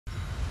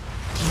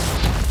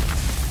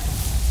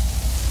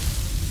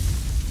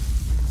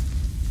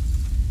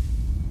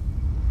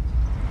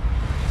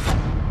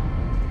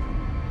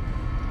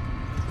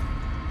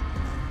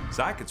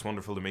Zack, it's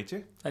wonderful to meet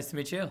you. Nice to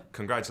meet you.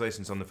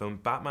 Congratulations on the film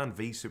Batman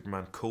v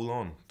Superman: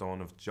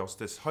 Dawn of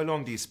Justice. How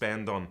long do you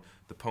spend on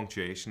the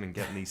punctuation and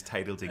getting these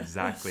titles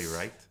exactly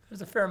right?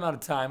 There's a fair amount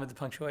of time with the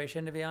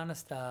punctuation, to be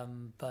honest.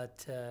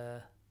 But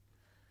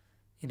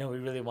you know, we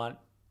really want,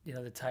 you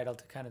know, the title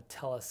to kind of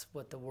tell us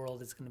what the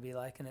world is going to be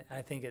like, and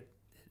I think it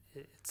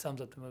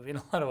sums up the movie in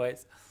a lot of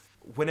ways.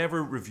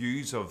 Whenever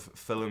reviews of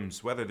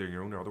films, whether they're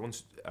your own or other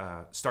ones,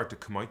 start to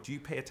come out, do you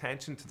pay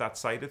attention to that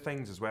side of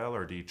things as well,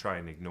 or do you try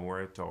and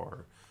ignore it,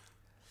 or...?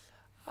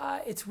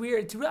 It's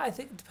weird. I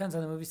think it depends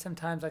on the movie.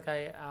 Sometimes, like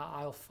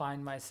I'll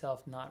find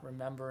myself not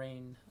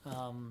remembering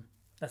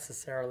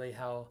necessarily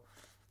how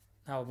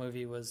a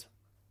movie was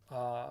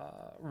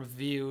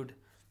reviewed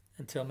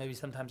until maybe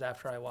sometimes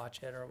after I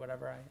watch it or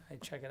whatever. I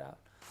check it out.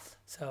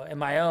 So in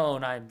my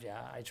own, I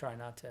try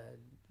not to.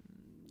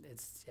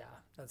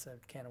 That's a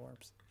can of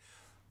worms.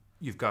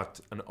 You've got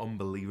an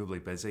unbelievably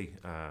busy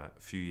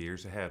few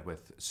years ahead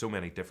with so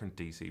many different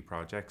DC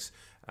projects,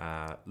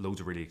 loads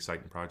of really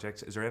exciting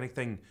projects. Is there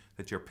anything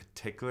that you're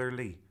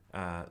particularly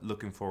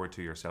looking forward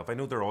to yourself? I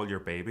know they're all your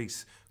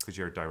babies because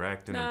you're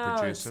directing and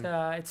producing.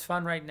 It's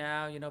fun right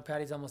now. You know,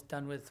 Patty's almost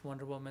done with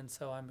Wonder Woman,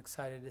 so I'm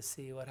excited to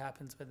see what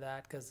happens with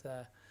that because,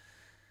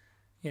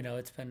 you know,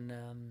 it's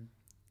been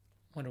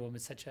Wonder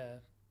Woman's such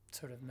a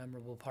sort of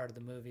memorable part of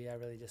the movie. I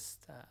really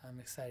just I'm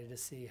excited to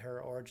see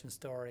her origin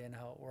story and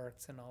how it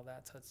works and all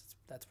that. So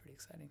that's pretty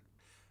exciting.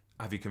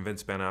 Have you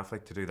convinced Ben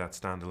Affleck to do that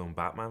standalone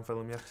Batman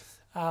film yet?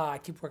 I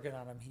keep working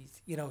on him.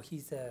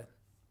 He's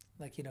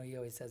like, you know, he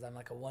always says I'm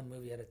like a one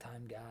movie at a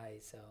time guy.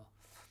 So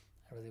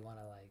I really want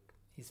to, like,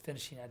 he's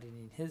finishing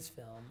editing his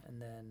film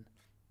and then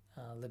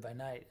Live by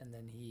Night, and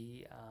then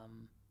he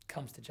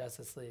comes to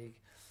Justice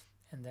League,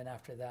 and then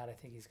after that I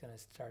think he's going to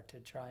start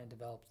to try and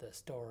develop the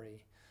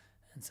story.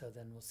 And so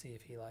then we'll see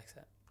if he likes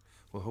it.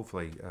 Well,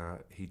 hopefully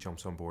he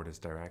jumps on board as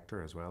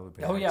director as well.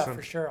 Oh yeah,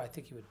 for sure. I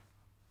think he would.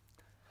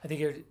 I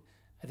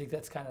think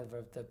that's kind of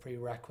the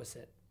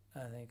prerequisite.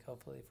 I think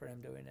hopefully for him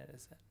doing it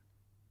is it.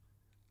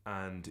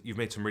 And you've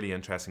made some really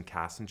interesting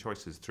casting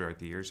choices throughout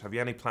the years. Have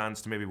you any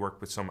plans to maybe work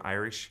with some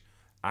Irish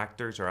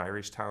actors or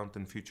Irish talent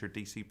in future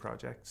DC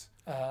projects?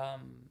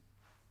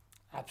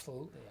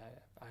 Absolutely.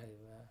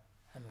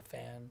 I'm a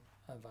fan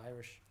of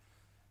Irish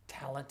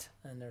talent,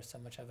 and there's so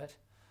much of it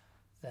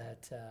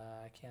that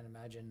I can't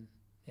imagine,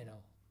 you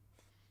know,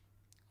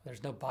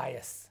 there's no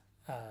bias,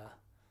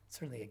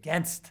 certainly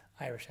against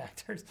Irish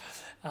actors,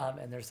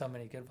 and there's so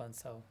many good ones.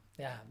 So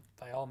yeah,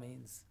 by all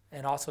means.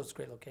 And also it's a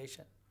great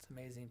location. It's an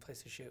amazing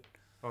place to shoot.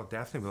 Oh,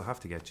 definitely. We'll have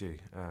to get you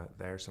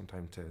there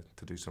sometime to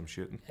do some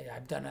shooting. Yeah,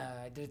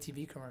 I did a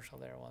TV commercial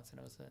there once, and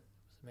it was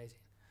amazing.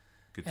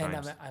 Good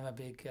times. And I'm a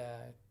big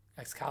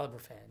Excalibur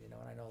fan, you know,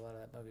 and I know a lot of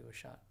that movie was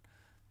shot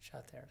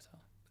there, so.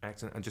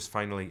 Excellent. And just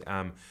finally,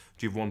 do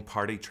you have one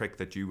party trick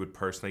that you would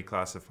personally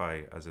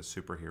classify as a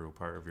superhero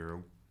part of your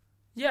own?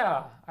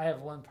 Yeah, I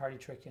have one party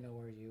trick, you know,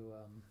 where you,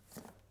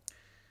 I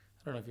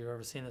don't know if you've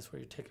ever seen this, where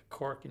you take a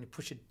cork and you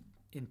push it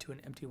into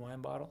an empty wine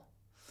bottle,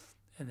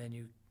 and then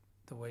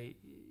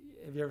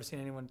have you ever seen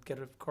anyone get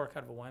a cork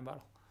out of a wine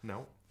bottle?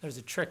 No. There's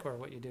a trick where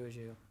what you do is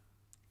you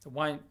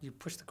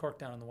push the cork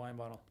down in the wine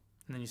bottle,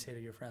 and then you say to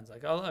your friends,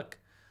 like, oh, look,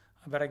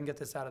 I bet I can get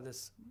this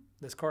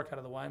cork out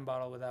of the wine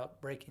bottle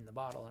without breaking the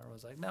bottle. And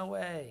everyone's like, no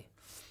way.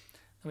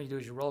 And what you do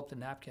is you roll up the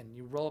napkin.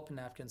 You roll up a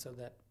napkin so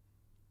that,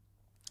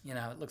 you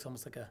know, it looks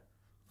almost like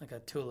a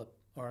tulip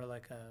or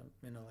like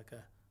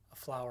a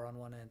flower on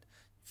one end.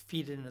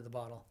 Feed it into the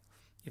bottle.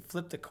 You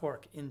flip the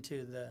cork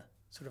into the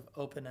sort of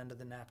open end of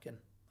the napkin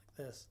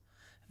like this.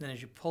 And then as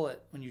you pull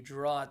it, when you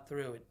draw it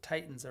through, it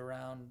tightens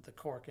around the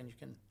cork and you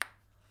can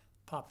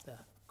pop the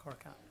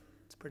cork out.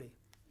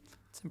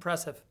 It's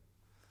impressive.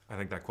 I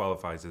think that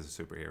qualifies as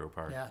a superhero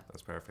part. Yeah.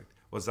 That's perfect.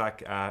 Well,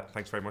 Zack,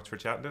 thanks very much for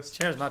chatting to us.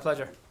 Cheers, my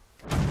pleasure.